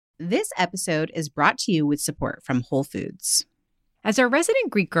This episode is brought to you with support from Whole Foods. As a resident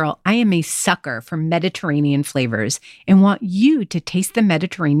Greek girl, I am a sucker for Mediterranean flavors and want you to taste the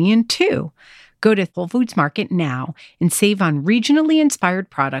Mediterranean too. Go to Whole Foods Market now and save on regionally inspired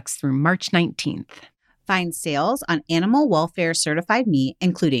products through March 19th. Find sales on animal welfare certified meat,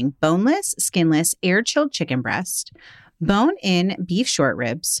 including boneless, skinless, air-chilled chicken breast, bone-in beef short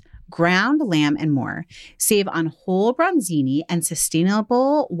ribs, ground lamb, and more. Save on whole bronzini and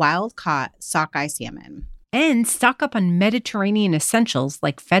sustainable wild-caught sockeye salmon. And stock up on Mediterranean essentials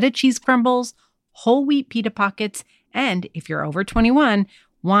like feta cheese crumbles, whole wheat pita pockets, and, if you're over 21,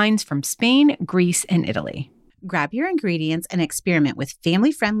 wines from Spain, Greece, and Italy. Grab your ingredients and experiment with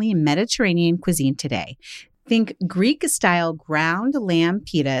family-friendly Mediterranean cuisine today. Think Greek-style ground lamb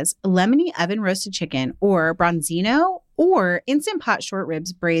pitas, lemony oven-roasted chicken, or bronzino, or instant pot short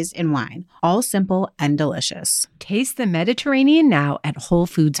ribs braised in wine. All simple and delicious. Taste the Mediterranean now at Whole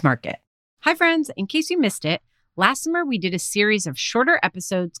Foods Market. Hi, friends. In case you missed it, last summer we did a series of shorter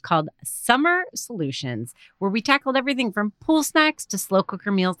episodes called Summer Solutions, where we tackled everything from pool snacks to slow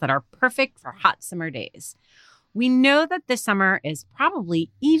cooker meals that are perfect for hot summer days. We know that this summer is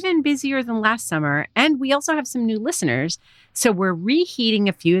probably even busier than last summer, and we also have some new listeners, so we're reheating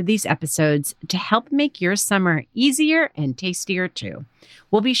a few of these episodes to help make your summer easier and tastier too.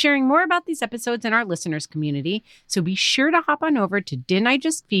 We'll be sharing more about these episodes in our listeners community, so be sure to hop on over to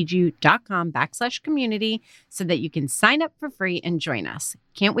didn'tijustfeedyou.com/community so that you can sign up for free and join us.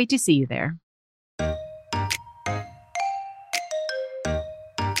 Can't wait to see you there.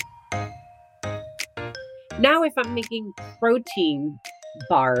 Now, if I'm making protein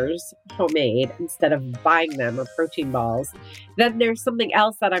bars homemade instead of buying them, or protein balls, then there's something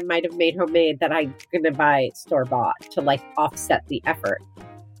else that I might have made homemade that I'm going to buy store-bought to offset the effort.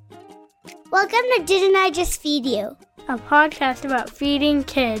 Welcome to Didn't I Just Feed You? A podcast about feeding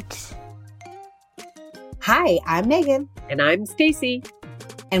kids. Hi, I'm Megan. And I'm Stacy.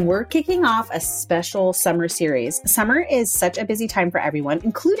 And we're kicking off a special summer series. Summer is such a busy time for everyone,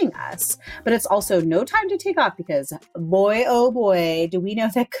 including us, but it's also no time to take off because boy, oh boy, do we know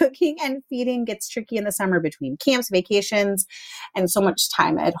that cooking and feeding gets tricky in the summer between camps, vacations, and so much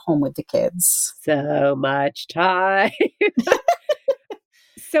time at home with the kids. So much time.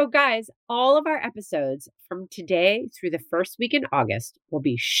 So guys, all of our episodes from today through the first week in August will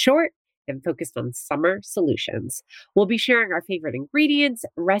be short and focused on summer solutions. We'll be sharing our favorite ingredients,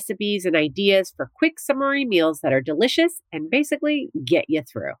 recipes, and ideas for quick summery meals that are delicious and basically get you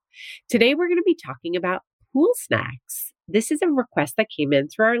through. Today, we're going to be talking about pool snacks. This is a request that came in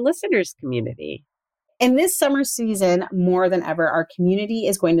through our listeners community. In this summer season, more than ever, our community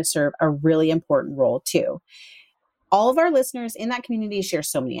is going to serve a really important role too. All of our listeners in that community share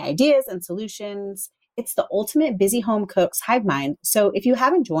so many ideas and solutions. It's the ultimate busy home cook's hive mind. So if you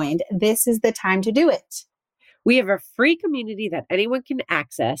haven't joined, this is the time to do it. We have a free community that anyone can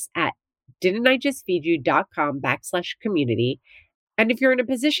access at didn'tijustfeedyou.com/community. And if you're in a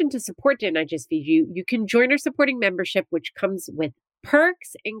position to support Didn't I Just Feed You, you can join our supporting membership, which comes with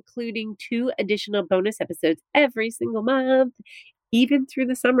perks, including 2 additional bonus episodes every single month, even through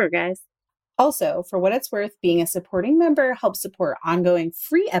the summer, guys. Also, for what it's worth, being a supporting member helps support ongoing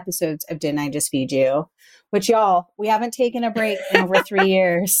free episodes of Didn't I Just Feed You? Which, y'all, we haven't taken a break in over 3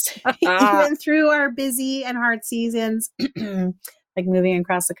 years. Even through our busy and hard seasons, like moving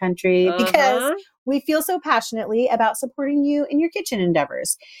across the country, because we feel so passionately about supporting you in your kitchen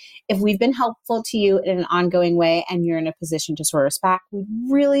endeavors. If we've been helpful to you in an ongoing way and you're in a position to support us back, we'd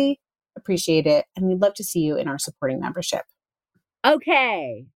really appreciate it. And we'd love to see you in our supporting membership.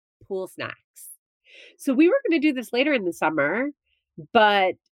 Okay. Pool snacks. So we were going to do this later in the summer,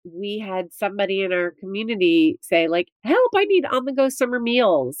 but we had somebody in our community say help, I need on-the-go summer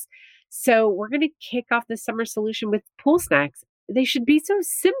meals. So we're going to kick off the summer solution with pool snacks. They should be so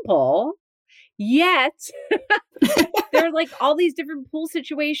simple, yet there are all these different pool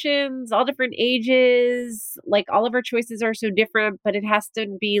situations, all different ages. All of our choices are so different, but it has to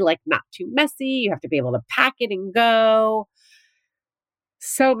be not too messy. You have to be able to pack it and go.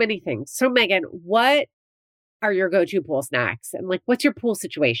 So many things. So Megan, what are your go-to pool snacks? And what's your pool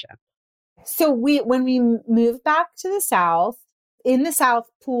situation? So when we moved back to the South, in the South,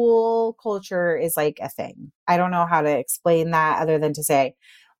 pool culture is a thing. I don't know how to explain that other than to say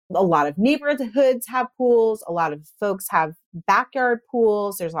a lot of neighborhoods have pools. A lot of folks have backyard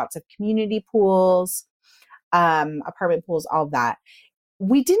pools. There's lots of community pools, apartment pools, all of that.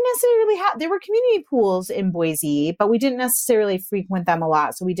 We didn't necessarily there were community pools in Boise, but we didn't necessarily frequent them a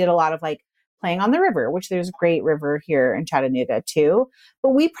lot. So we did a lot of playing on the river, which there's a great river here in Chattanooga too. But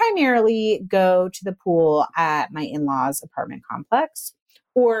we primarily go to the pool at my in-laws' apartment complex,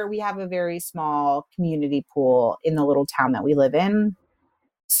 or we have a very small community pool in the little town that we live in.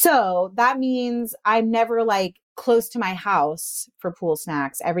 So that means I'm never like close to my house for pool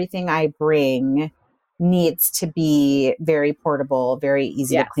snacks. Everything I bring needs to be very portable, very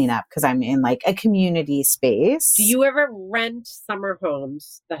easy to clean up because I'm in like a community space. Do you ever rent summer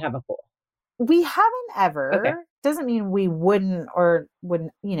homes that have a pool? We haven't ever. Okay. Doesn't mean we wouldn't or would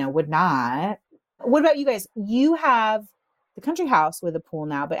not. What about you guys? You have the country house with a pool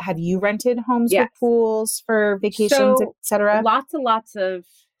now, but have you rented homes with pools for vacations, etc.? Lots of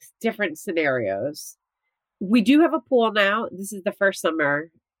different scenarios. We do have a pool now. This is the first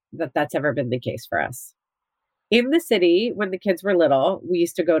summer that's ever been the case for us. In the city, when the kids were little, we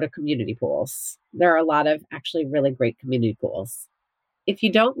used to go to community pools. There are a lot of actually really great community pools. If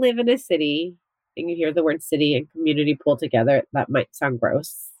you don't live in a city and you hear the word city and community pool together, that might sound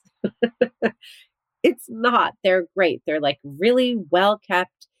gross. It's not. They're great. They're like really well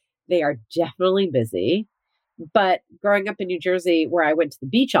kept. They are definitely busy. But growing up in New Jersey, where I went to the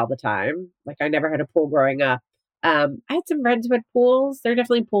beach all the time, like I never had a pool growing up. I had some friends who had pools. There are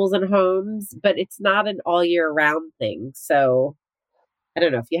definitely pools in homes, but it's not an all year round thing. So I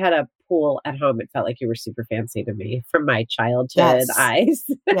don't know. If you had a pool at home, it felt like you were super fancy to me from my childhood eyes.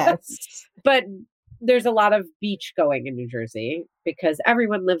 Yes. But there's a lot of beach going in New Jersey because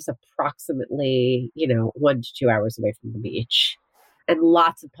everyone lives approximately, 1 to 2 hours away from the beach, and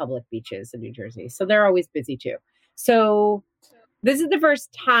lots of public beaches in New Jersey. So they're always busy too. So this is the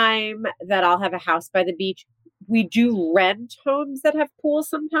first time that I'll have a house by the beach. We do rent homes that have pools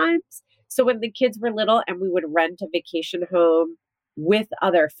sometimes. So when the kids were little and we would rent a vacation home with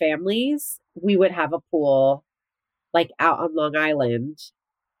other families, we would have a pool like out on Long Island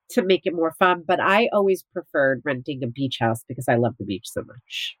to make it more fun. But I always preferred renting a beach house because I love the beach so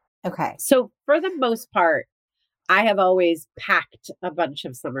much. Okay. So for the most part, I have always packed a bunch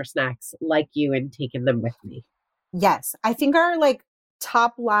of summer snacks like you and taken them with me. Yes. I think our like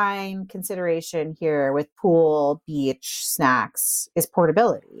top line consideration here with pool, beach snacks is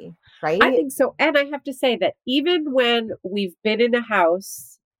portability, right? I think so. And I have to say that even when we've been in a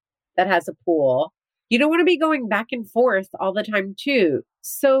house that has a pool, you don't want to be going back and forth all the time too.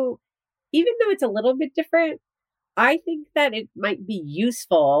 So even though it's a little bit different, I think that it might be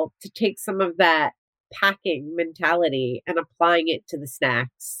useful to take some of that packing mentality and applying it to the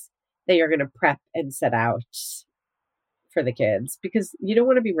snacks that you're going to prep and set out for the kids, because you don't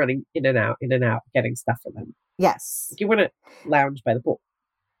want to be running in and out, getting stuff for them. Yes. You want to lounge by the pool.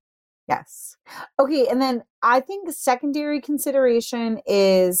 Yes. Okay. And then I think a secondary consideration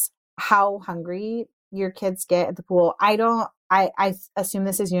is how hungry your kids get at the pool. I assume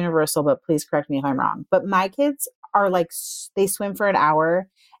this is universal, but please correct me if I'm wrong. But my kids are like, they swim for an hour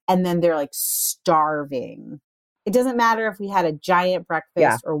and then they're like starving. It doesn't matter if we had a giant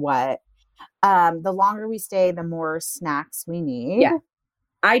breakfast or what. The longer we stay, the more snacks we need. Yeah.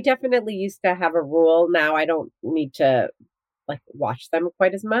 I definitely used to have a rule. Now I don't need to like watch them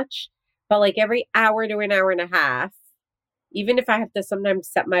quite as much, but like every hour to an hour and a half, even if I have to sometimes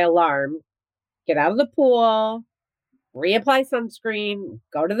set my alarm, get out of the pool, reapply sunscreen,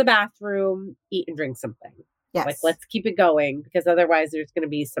 go to the bathroom, eat and drink something. Yes. Like, let's keep it going, because otherwise there's going to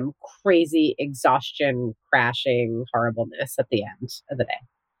be some crazy exhaustion, crashing horribleness at the end of the day.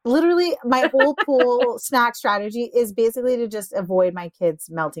 Literally, my whole pool snack strategy is basically to just avoid my kids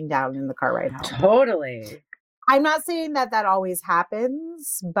melting down in the car ride home. Totally. I'm not saying that always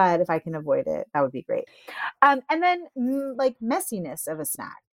happens, but if I can avoid it, that would be great. And then like messiness of a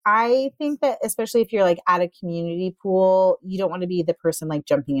snack. I think that especially if you're like at a community pool, you don't want to be the person like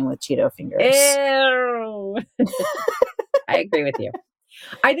jumping in with Cheeto fingers. Ew. I agree with you.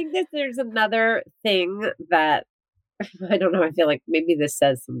 I think that there's another thing that, I don't know, I feel like maybe this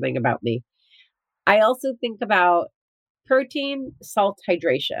says something about me. I also think about protein, salt,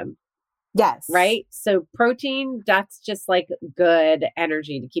 hydration. Yes. Right? So protein, that's just like good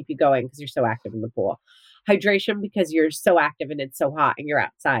energy to keep you going because you're so active in the pool. Hydration, because you're so active and it's so hot and you're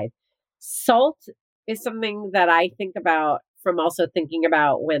outside. Salt is something that I think about from also thinking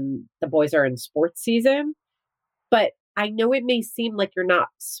about when the boys are in sports season. But I know it may seem like you're not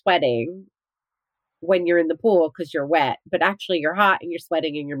sweating when you're in the pool because you're wet, but actually you're hot and you're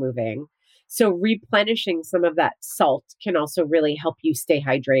sweating and you're moving. So replenishing some of that salt can also really help you stay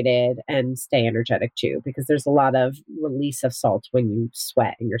hydrated and stay energetic too, because there's a lot of release of salt when you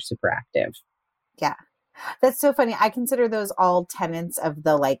sweat and you're super active. Yeah. That's so funny. I consider those all tenets of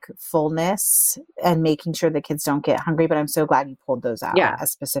the like fullness and making sure the kids don't get hungry, but I'm so glad you pulled those out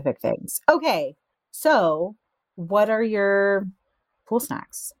as specific things. Okay. So what are your pool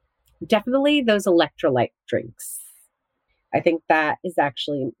snacks? Definitely those electrolyte drinks. I think that is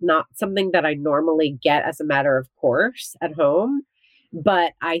actually not something that I normally get as a matter of course at home.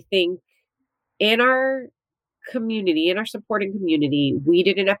 But I think in our community, in our supporting community, we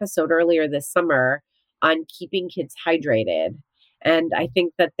did an episode earlier this summer on keeping kids hydrated. And I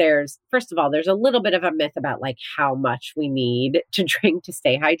think that first of all, there's a little bit of a myth about like how much we need to drink to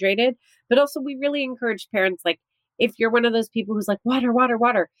stay hydrated. But also we really encourage parents, like if you're one of those people who's like, water, water,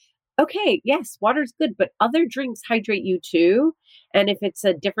 water. Okay, yes, water's good, but other drinks hydrate you too. And if it's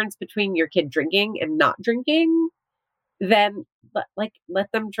a difference between your kid drinking and not drinking, then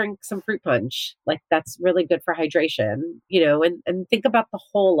let them drink some fruit punch. Like that's really good for hydration, and think about the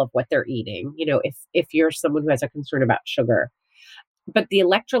whole of what they're eating, if you're someone who has a concern about sugar. But the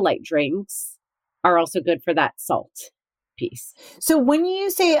electrolyte drinks are also good for that salt piece. So when you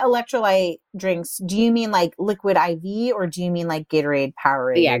say electrolyte drinks, do you mean like liquid IV or do you mean like Gatorade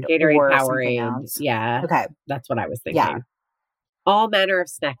Powerade? Yeah, Gatorade or Powerade. Something else? Yeah. Okay. That's what I was thinking. Yeah. All manner of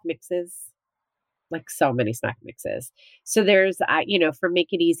snack mixes. Like so many snack mixes. So there's, for Make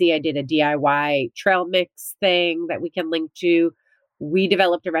It Easy, I did a DIY trail mix thing that we can link to. We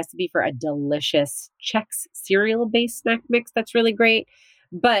developed a recipe for a delicious Chex cereal-based snack mix that's really great.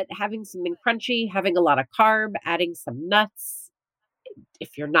 But having something crunchy, having a lot of carb, adding some nuts.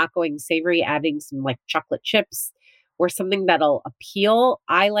 If you're not going savory, adding some like chocolate chips or something that'll appeal.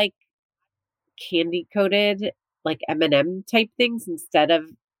 I like candy coated, like M&M type things instead of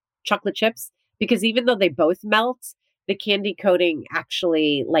chocolate chips. Because even though they both melt, the candy coating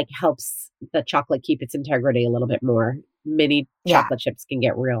actually like helps the chocolate keep its integrity a little bit more. Mini chocolate chips can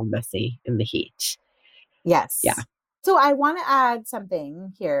get real messy in the heat. Yes. Yeah. So I want to add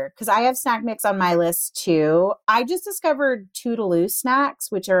something here because I have snack mix on my list too. I just discovered Toodaloo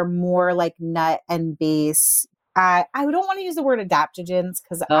snacks, which are more like nut and base. I don't want to use the word adaptogens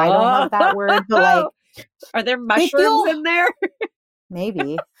because I don't love that word, but like, are there mushrooms in there?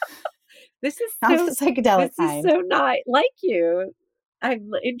 Maybe. This is psychedelic. This is so not like you. I'm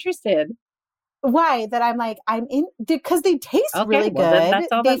interested. Why? That I'm in because they taste really good. That's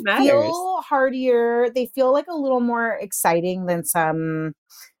all they that matters. Feel heartier. They feel like a little more exciting than some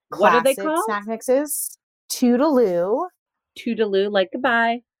what are they classic called? Snack mixes. Toodaloo. Toodaloo, like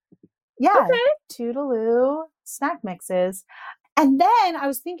goodbye. Yeah. Okay. Toodaloo snack mixes. And then I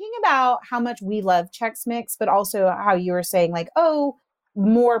was thinking about how much we love Chex Mix, but also how you were saying like,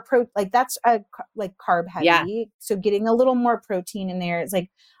 more like that's like carb heavy. Yeah. So getting a little more protein in there. It's like,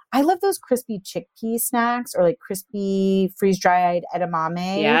 I love those crispy chickpea snacks or like crispy freeze-dried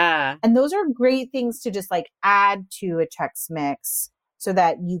edamame. Yeah. And those are great things to just like add to a Chex Mix so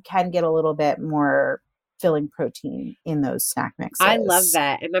that you can get a little bit more filling protein in those snack mixes. I love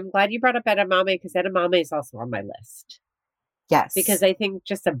that. And I'm glad you brought up edamame because edamame is also on my list. Yes. Because I think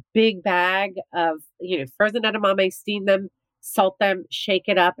just a big bag of, frozen edamame, steam them, salt them, shake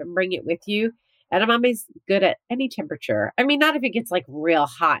it up and bring it with you. Edamame's good at any temperature. I mean, not if it gets like real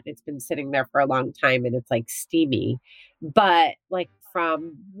hot and it's been sitting there for a long time and it's like steamy, but like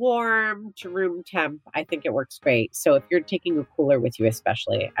from warm to room temp, I think it works great. So if you're taking a cooler with you,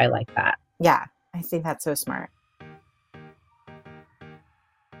 especially, I like that. Yeah, I think that's so smart.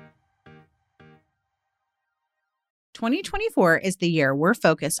 "2024 is the year we're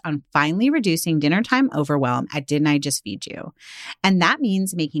focused on finally reducing dinner time overwhelm at Didn't I Just Feed You? And that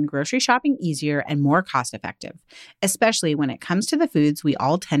means making grocery shopping easier and more cost-effective, especially when it comes to the foods we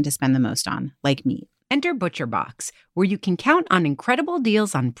all tend to spend the most on, like meat. Enter ButcherBox, where you can count on incredible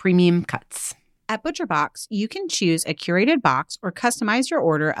deals on premium cuts. At ButcherBox, you can choose a curated box or customize your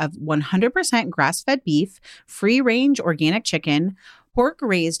order of 100% grass-fed beef, free-range organic chicken,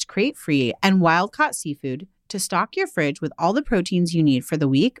 pork-raised crate-free, and wild-caught seafood to stock your fridge with all the proteins you need for the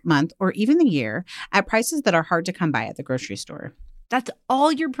week, month, or even the year at prices that are hard to come by at the grocery store. That's all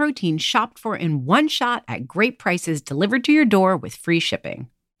your protein shopped for in one shot at great prices delivered to your door with free shipping.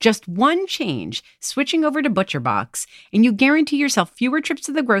 Just one change, switching over to ButcherBox, and you guarantee yourself fewer trips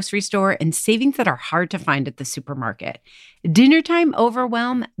to the grocery store and savings that are hard to find at the supermarket. Dinner time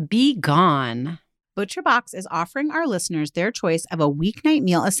overwhelm, be gone. ButcherBox is offering our listeners their choice of a weeknight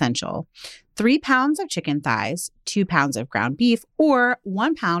meal essential: 3 pounds of chicken thighs, 2 pounds of ground beef, or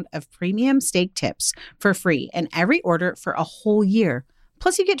 1 pound of premium steak tips for free in every order for a whole year.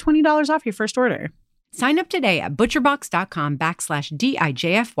 Plus, you get $20 off your first order. Sign up today at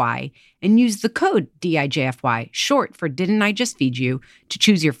butcherbox.com/DIJFY and use the code DIJFY, short for Didn't I Just Feed You, to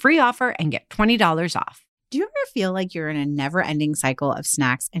choose your free offer and get $20 off. Do you ever feel like you're in a never-ending cycle of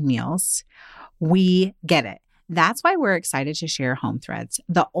snacks and meals? We get it. That's why we're excited to share Home Threads,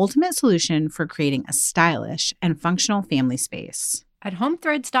 the ultimate solution for creating a stylish and functional family space. At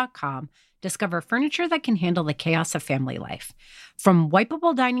homethreads.com, Discover furniture that can handle the chaos of family life. From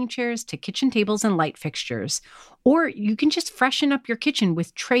wipeable dining chairs to kitchen tables and light fixtures. Or you can just freshen up your kitchen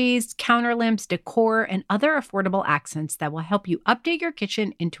with trays, counter lamps, decor, and other affordable accents that will help you update your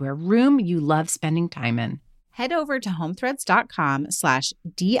kitchen into a room you love spending time in. Head over to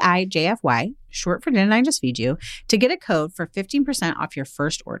homethreads.com/DIJFY, short for Didn't I Just Feed You, to get a code for 15% off your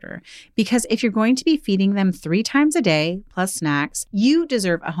first order. Because if you're going to be feeding them 3 times a day, plus snacks, you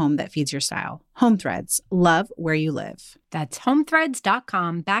deserve a home that feeds your style. Home Threads, love where you live. That's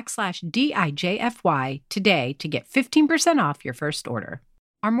homethreads.com/DIJFY today to get 15% off your first order.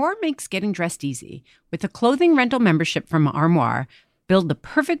 Armoire makes getting dressed easy. With a clothing rental membership from Armoire, build the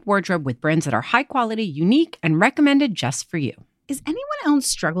perfect wardrobe with brands that are high quality, unique, and recommended just for you. Is anyone else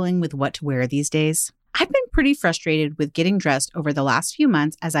struggling with what to wear these days? I've been pretty frustrated with getting dressed over the last few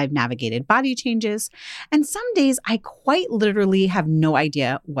months as I've navigated body changes, and some days I quite literally have no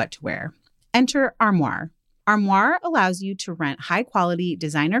idea what to wear. Enter Armoire. Armoire allows you to rent high-quality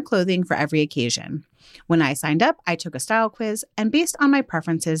designer clothing for every occasion. When I signed up, I took a style quiz, and based on my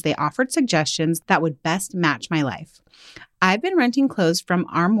preferences, they offered suggestions that would best match my life. I've been renting clothes from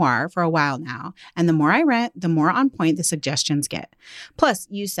Armoire for a while now, and the more I rent, the more on point the suggestions get. Plus,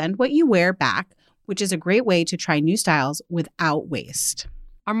 you send what you wear back, which is a great way to try new styles without waste.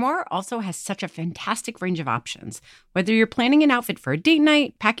 Armoire also has such a fantastic range of options. Whether you're planning an outfit for a date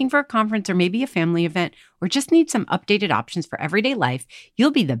night, packing for a conference, or maybe a family event, or just need some updated options for everyday life, you'll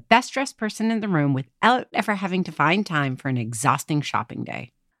be the best dressed person in the room without ever having to find time for an exhausting shopping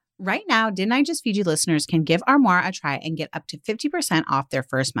day. Right now, Didn't I Just Feed You listeners can give Armoire a try and get up to 50% off their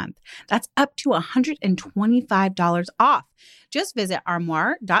first month. That's up to $125 off. Just visit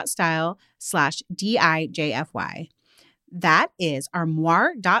armoire.style/DIJFY. That is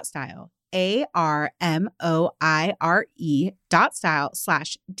armoire.style,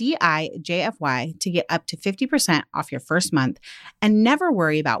 ARMOIRE.style/DIJFY to get up to 50% off your first month and never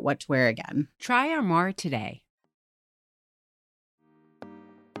worry about what to wear again. Try Armoire today.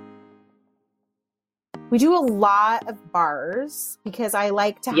 We do a lot of bars because I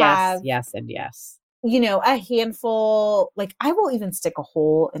like to have, yes, and yes. a handful, like I will even stick a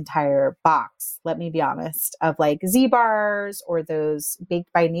whole entire box, let me be honest, of like Z bars or those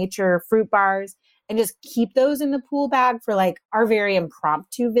Baked by Nature fruit bars and just keep those in the pool bag for like our very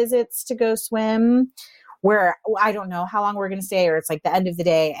impromptu visits to go swim where I don't know how long we're going to stay or it's like the end of the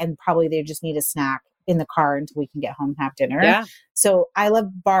day and probably they just need a snack in the car until we can get home and have dinner. Yeah. So I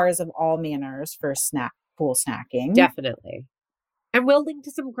love bars of all manners for pool snacking. Definitely. And we'll link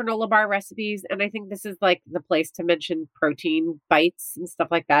to some granola bar recipes. And I think this is like the place to mention protein bites and stuff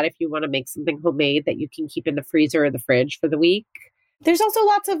like that if you want to make something homemade that you can keep in the freezer or the fridge for the week. There's also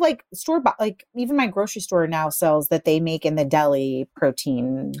lots of like store-bought, like even my grocery store now sells that they make in the deli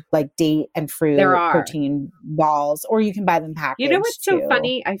protein, like date and fruit protein balls, or you can buy them packaged. You know what's so too.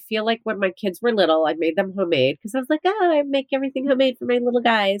 funny? I feel like when my kids were little, I made them homemade because I was like, I make everything homemade for my little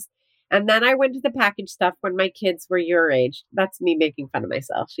guys. And then I went to the packaged stuff when my kids were your age. That's me making fun of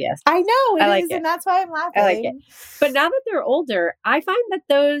myself. Yes. I know I like is, it. and that's why I'm laughing. I like it. But now that they're older, I find that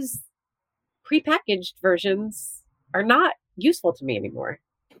those prepackaged versions are not useful to me anymore.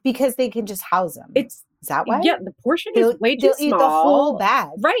 Because they can just house them. Is that why? Yeah, the portion is way too small. Eat the whole bag.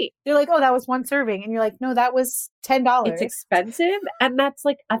 Right. They're like, oh, that was one serving. And you're like, no, that was $10. It's expensive. And that's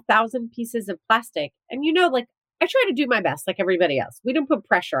like 1,000 pieces of plastic. And like, I try to do my best like everybody else. We don't put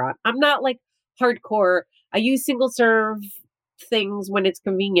pressure on. I'm not like hardcore. I use single serve things when it's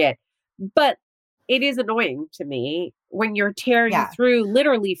convenient. But it is annoying to me when you're tearing through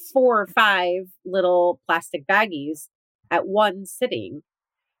literally 4 or 5 little plastic baggies at one sitting.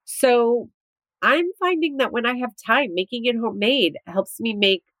 So I'm finding that when I have time, making it homemade helps me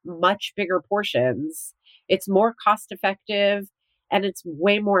make much bigger portions. It's more cost effective and it's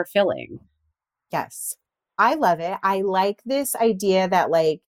way more filling. Yes. I love it. I like this idea that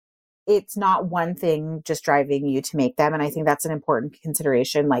like it's not one thing just driving you to make them. And I think that's an important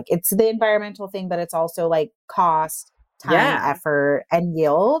consideration. Like it's the environmental thing, but it's also like cost, time, effort, and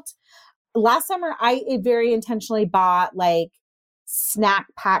yield. Last summer, I very intentionally bought like snack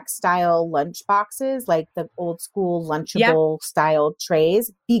pack style lunch boxes, like the old school Lunchable style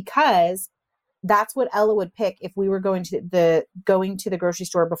trays, because that's what Ella would pick if we were going to the grocery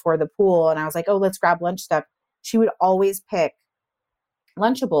store before the pool. And I was like, oh, let's grab lunch stuff. She would always pick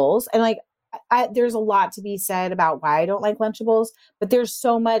Lunchables. And like, there's a lot to be said about why I don't like Lunchables, but there's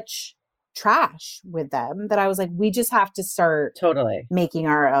so much trash with them that I was like, we just have to start making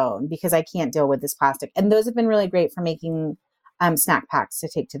our own because I can't deal with this plastic. And those have been really great for making snack packs to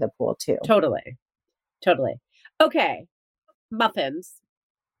take to the pool too. Totally. Okay. Muffins.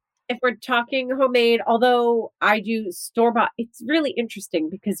 if we're talking homemade, although I do store-bought, it's really interesting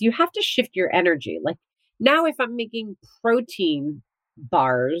because you have to shift your energy. Like now, if I'm making protein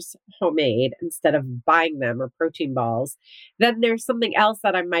bars homemade instead of buying them, or protein balls, then there's something else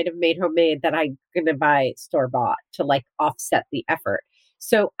that I might have made homemade that I'm going to buy store-bought to like offset the effort.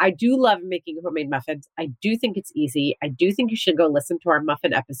 So I do love making homemade muffins. I do think it's easy. I do think you should go listen to our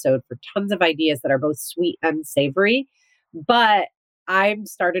muffin episode for tons of ideas that are both sweet and savory. But I've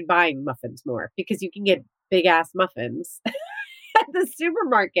started buying muffins more because you can get big ass muffins at the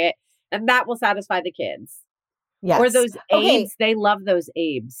supermarket, and that will satisfy the kids. Yes. Or those Okay. Abe's. They love those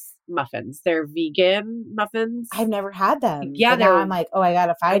Abe's muffins. They're vegan muffins. I've never had them. Yeah, but now I'm like, oh, I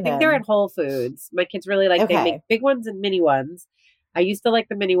gotta I find think them. they're at Whole Foods. My kids really like, they make Okay. big ones and mini ones. I used to like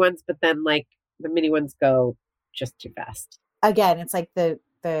the mini ones, but then like the mini ones go just too fast. Again, it's like the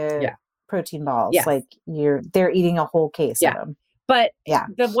Yeah. protein balls. Yes. Like they're eating a whole case Yeah. of them. But Yeah.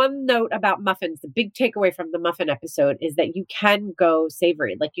 the one note about muffins, the big takeaway from the muffin episode is that you can go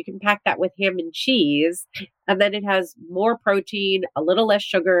savory. Like you can pack that with ham and cheese, and then it has more protein, a little less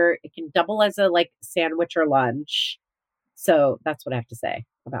sugar. It can double as a like sandwich or lunch. So that's what I have to say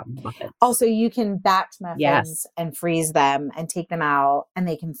about muffins. Also, you can batch muffins Yes. and freeze them and take them out, and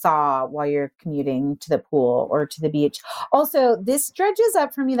they can thaw while you're commuting to the pool or to the beach. Also, this dredges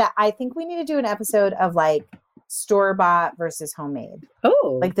up for me that I think we need to do an episode of like store-bought versus homemade.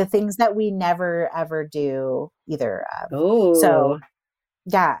 Oh. Like the things that we never ever do either of. Oh. So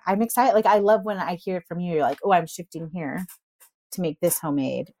yeah, I'm excited. Like I love when I hear from you. You're like, oh, I'm shifting here to make this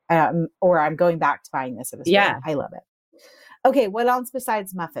homemade. Or I'm going back to buying this at the store. Yeah. I love it. Okay, what else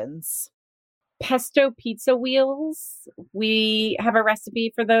besides muffins? Pesto pizza wheels. We have a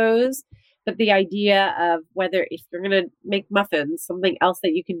recipe for those. But the idea of whether if you're going to make muffins, something else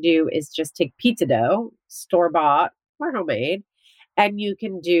that you can do is just take pizza dough, store-bought or homemade, and you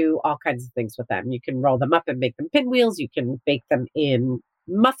can do all kinds of things with them. You can roll them up and make them pinwheels. You can bake them in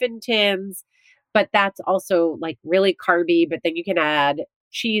muffin tins, but that's also like really carby. But then you can add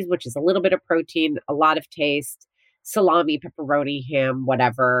cheese, which is a little bit of protein, a lot of taste, salami, pepperoni, ham,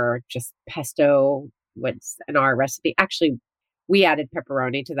 whatever, just pesto was in our recipe. Actually, we added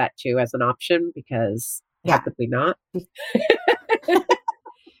pepperoni to that too as an option because how could we not?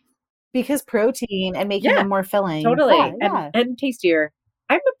 Because protein and making them more filling. Totally. Yeah. And tastier.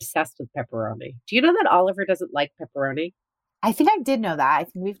 I'm obsessed with pepperoni. Do you know that Oliver doesn't like pepperoni? I think I did know that. I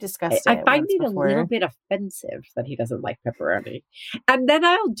think we've discussed it. I find it before. a little bit offensive that he doesn't like pepperoni. And then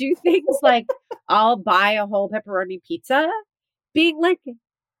I'll do things like I'll buy a whole pepperoni pizza, being like, who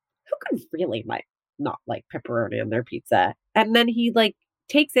could really like not like pepperoni on their pizza? And then he like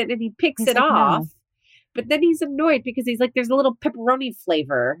takes it and he picks it off. No. But then he's annoyed because he's like, there's a little pepperoni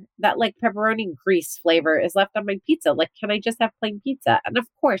flavor, that like pepperoni grease flavor is left on my pizza. Like, can I just have plain pizza? And of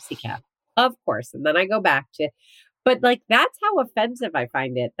course he can. Of course. And then I go back to, but like, that's how offensive I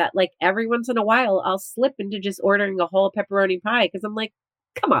find it, that like every once in a while I'll slip into just ordering a whole pepperoni pie. Cause I'm like,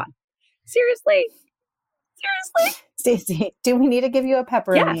 come on, seriously? Stacey, do we need to give you a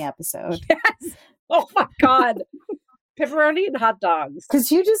pepperoni episode? Yes. Oh my God. Pepperoni and hot dogs.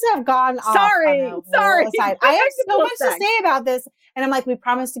 Because you just have gone off. Sorry. I have so much to say about this. And I'm like, we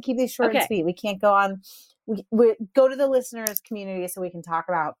promised to keep these short and sweet. We can't go on. We go to the listeners community so we can talk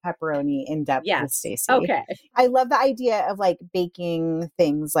about pepperoni in depth with Stacey. Okay. I love the idea of like baking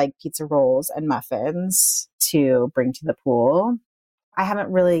things like pizza rolls and muffins to bring to the pool. I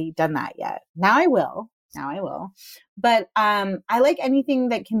haven't really done that yet. Now I will. But I like anything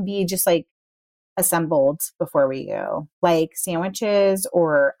that can be just like assembled before we go, like sandwiches,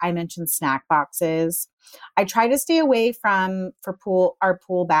 or I mentioned snack boxes. I try to stay away from, for our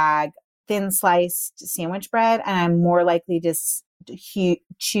pool bag, thin sliced sandwich bread, and I'm more likely to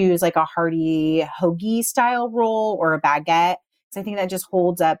choose like a hearty hoagie style roll or a baguette. So I think that just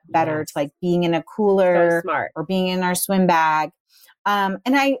holds up better to like being in a cooler or being in our swim bag. And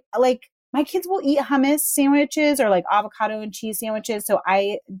I like, my kids will eat hummus sandwiches or like avocado and cheese sandwiches. So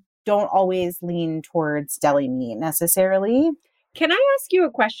I don't always lean towards deli meat necessarily. Can I ask you a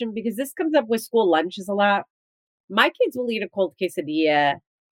question? Because this comes up with school lunches a lot. My kids will eat a cold quesadilla.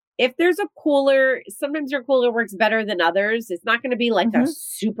 If there's a cooler, sometimes your cooler works better than others. It's not going to be like a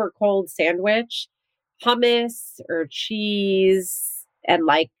super cold sandwich. Hummus or cheese and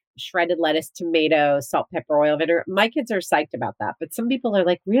like shredded lettuce, tomato, salt, pepper, oil, vinegar. My kids are psyched about that. But some people are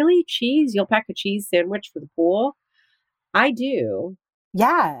like, really? Cheese? You'll pack a cheese sandwich for the pool? I do.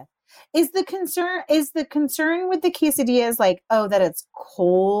 Yeah. Is the concern with the quesadillas like, oh, that it's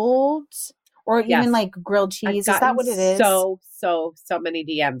cold? Or even like grilled cheese? Is that what it is? So many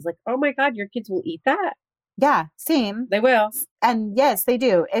DMs. Like, oh my God, your kids will eat that? Yeah, same. They will. And yes, they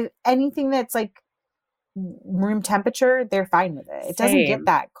do. If anything that's like room temperature, they're fine with it. It doesn't get Same.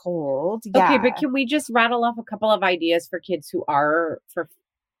 that cold. Okay, Yeah. but can we just rattle off a couple of ideas for kids who are, for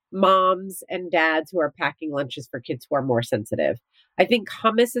moms and dads who are packing lunches for kids who are more sensitive? I think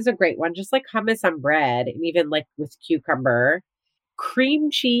hummus is a great one, just like hummus on bread and even like with cucumber. Cream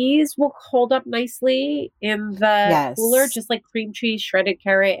cheese will hold up nicely in the cooler, Yes. just like cream cheese, shredded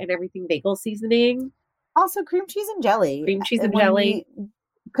carrot, and everything bagel seasoning. Also, cream cheese and jelly. Cream cheese and When jelly.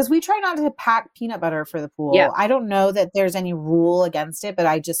 because we try not to pack peanut butter for the pool. Yep. I don't know that there's any rule against it, but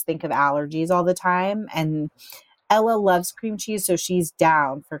I just think of allergies all the time. And Ella loves cream cheese, so she's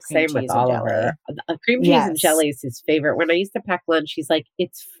down for cream Same with cheese and all of jelly. her. Cream cheese and Yes. jelly is his favorite. When I used to pack lunch, she's like,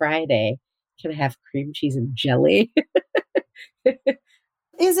 "It's Friday. Can I have cream cheese and jelly?" It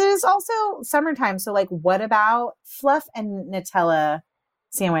is also summertime. So like, what about fluff and Nutella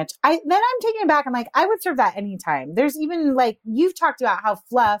sandwich? Then I'm taking it back. I'm like, I would serve that anytime. There's even like, you've talked about how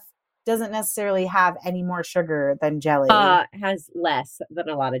fluff doesn't necessarily have any more sugar than jelly. Has less than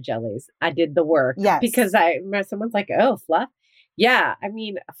a lot of jellies. I did the work. Yes. Because someone's like, "Oh, fluff." Yeah. I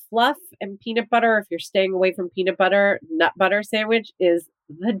mean, fluff and peanut butter, if you're staying away from peanut butter, nut butter sandwich is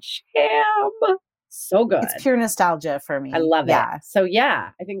the jam. So good. It's pure nostalgia for me. I love Yeah. it. So yeah,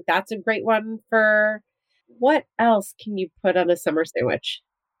 I think that's a great one for, what else can you put on a summer sandwich?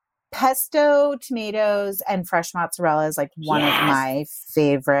 Pesto, tomatoes, and fresh mozzarella is like one of Yes. my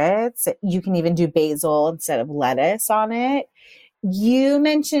favorites. You can even do basil instead of lettuce on it. You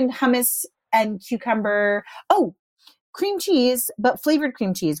mentioned hummus and cucumber. Oh, cream cheese, but flavored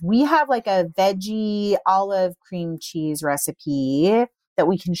cream cheese. We have like a veggie olive cream cheese recipe that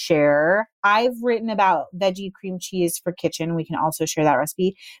we can share. I've written about veggie cream cheese for kitchen. We can also share that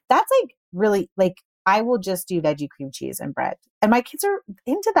recipe. That's like really like, I will just do veggie cream cheese and bread. And my kids are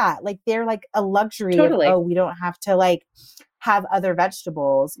into that. Like they're like a luxury Totally. of, oh, we don't have to like have other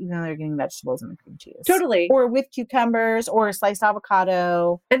vegetables, even though they're getting vegetables in the cream cheese. Totally. Or with cucumbers or sliced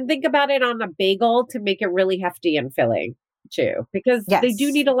avocado. And think about it on a bagel to make it really hefty and filling too, because they do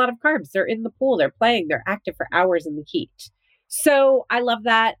Yes. need a lot of carbs. They're in the pool, they're playing, they're active for hours in the heat. So I love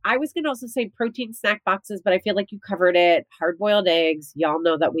that. I was going to also say protein snack boxes, but I feel like you covered it. Hard boiled eggs. Y'all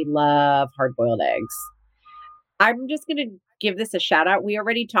know that we love hard boiled eggs. I'm just going to give this a shout out. We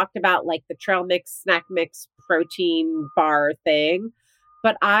already talked about like the trail mix, snack mix, protein bar thing,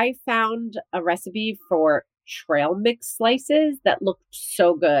 but I found a recipe for trail mix slices that looked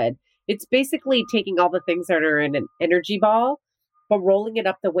so good. It's basically taking all the things that are in an energy ball, but rolling it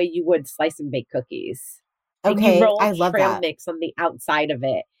up the way you would slice and bake cookies. And Okay, you roll I love trail that. mix on the outside of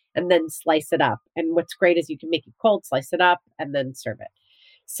it and then slice it up. And what's great is you can make it cold, slice it up, and then serve it.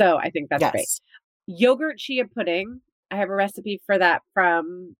 So I think that's great. Yes. Yogurt chia pudding. I have a recipe for that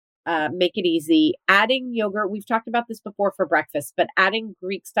from Make It Easy. Adding yogurt, we've talked about this before for breakfast, but adding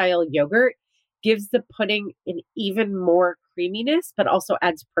Greek style yogurt gives the pudding an even more creaminess, but also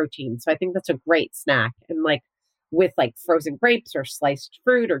adds protein. So I think that's a great snack. And like with like frozen grapes or sliced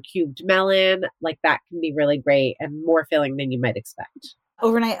fruit or cubed melon, like that can be really great and more filling than you might expect.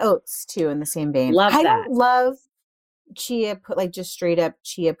 Overnight oats too, in the same vein. Love I that. don't love like just straight up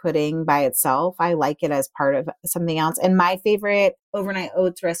chia pudding by itself. I like it as part of something else. And my favorite overnight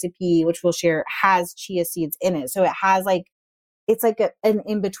oats recipe, which we'll share, has chia seeds in it. So it has like, it's like an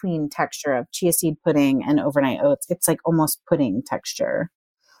in-between texture of chia seed pudding and overnight oats. It's like almost pudding texture.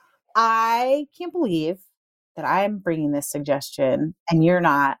 I can't believe that I'm bringing this suggestion and you're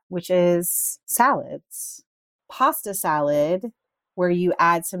not, which is salads. Pasta salad, where you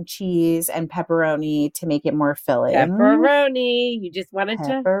add some cheese and pepperoni to make it more filling. Pepperoni. You just wanted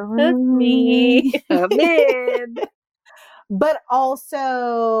to hook me. I'm in. But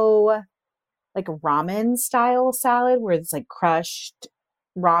also like ramen style salad where it's like crushed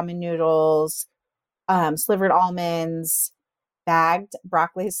ramen noodles, slivered almonds, bagged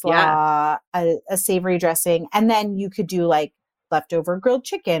broccoli slaw, a savory dressing. And then you could do like leftover grilled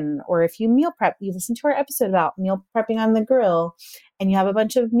chicken, or if you meal prep, you listen to our episode about meal prepping on the grill and you have a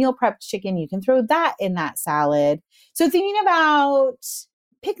bunch of meal prepped chicken, you can throw that in that salad. So thinking about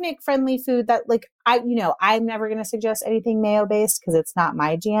picnic friendly food that like, I'm never going to suggest anything mayo based because it's not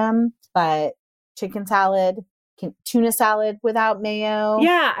my jam, but chicken salad, tuna salad without mayo.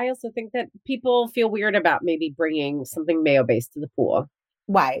 Yeah, I also think that people feel weird about maybe bringing something mayo based to the pool.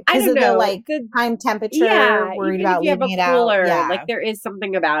 Why? I Because don't of know. the like time temperature, worried even about if you have leaving a it cooler, out. Yeah. like there is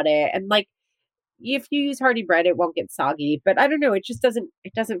something about it. And like if you use hearty bread, it won't get soggy. But I don't know, it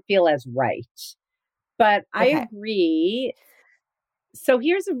doesn't feel as right. But I agree. So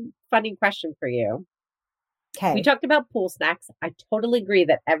here's a funny question for you. Okay. We talked about pool snacks. I totally agree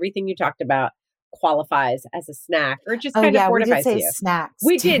that everything you talked about qualifies as a snack or just Oh kind of yeah, we did fortifies say you. snacks.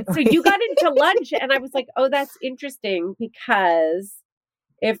 We did. didn't So we? you got into lunch and I was like, oh, that's interesting because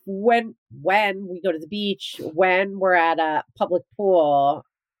if when we go to the beach, when we're at a public pool,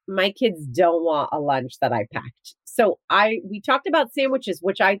 my kids don't want a lunch that I packed. So we talked about sandwiches,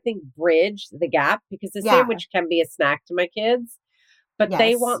 which I think bridge the gap because the sandwich can be a snack to my kids, but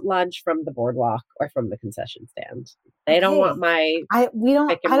they want lunch from the boardwalk or from the concession stand. They don't want my I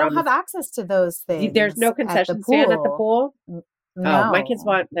don't have access to those things. There's no concession stand at the pool. No. Oh, my kids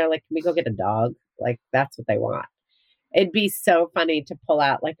they're like, can we go get a dog? Like that's what they want. It'd be so funny to pull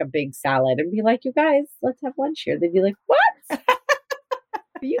out like a big salad and be like, you guys, let's have lunch here. They'd be like, what?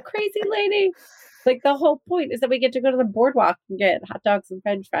 Are you crazy, lady? Like the whole point is that we get to go to the boardwalk and get hot dogs and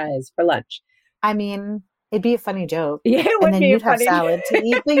french fries for lunch. I mean, it'd be a funny joke. Yeah, it would and then be you'd have funny. salad to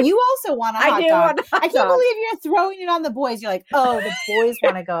eat. But you also want a hot dog. I can't dog. believe you're throwing it on the boys. You're like, oh, the boys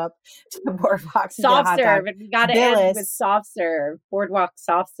want to go up to the boardwalk. Soft serve. And we got to end with soft serve. Boardwalk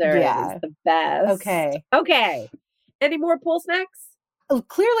soft serve is the best. Okay. Any more pool snacks?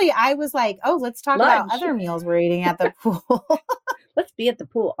 Clearly, I was like, oh, let's talk about other meals we're eating at the pool. Let's be at the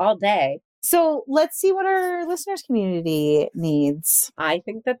pool all day. So let's see what our listeners community needs. I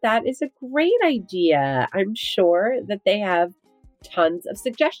think that is a great idea. I'm sure that they have tons of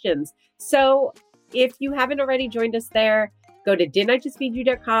suggestions. So if you haven't already joined us there, go to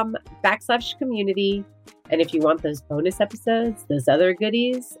didn'tijustfeedyou.com/community. And if you want those bonus episodes, those other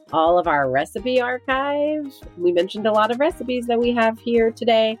goodies, all of our recipe archive, we mentioned a lot of recipes that we have here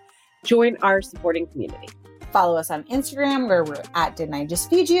today, join our supporting community. Follow us on Instagram where we're at Didn't I Just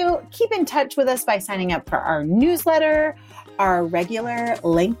Feed You. Keep in touch with us by signing up for our newsletter. Our regular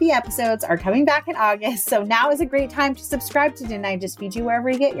lengthy episodes are coming back in August. So now is a great time to subscribe to Didn't I Just Feed You wherever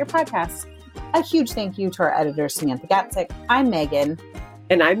you get your podcasts. A huge thank you to our editor, Samantha Gatzik. I'm Megan.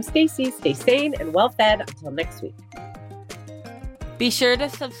 And I'm Stacy. Stay sane and well fed until next week. Be sure to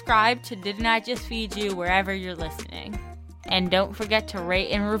subscribe to Didn't I Just Feed You wherever you're listening. And don't forget to rate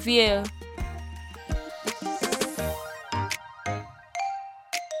and review.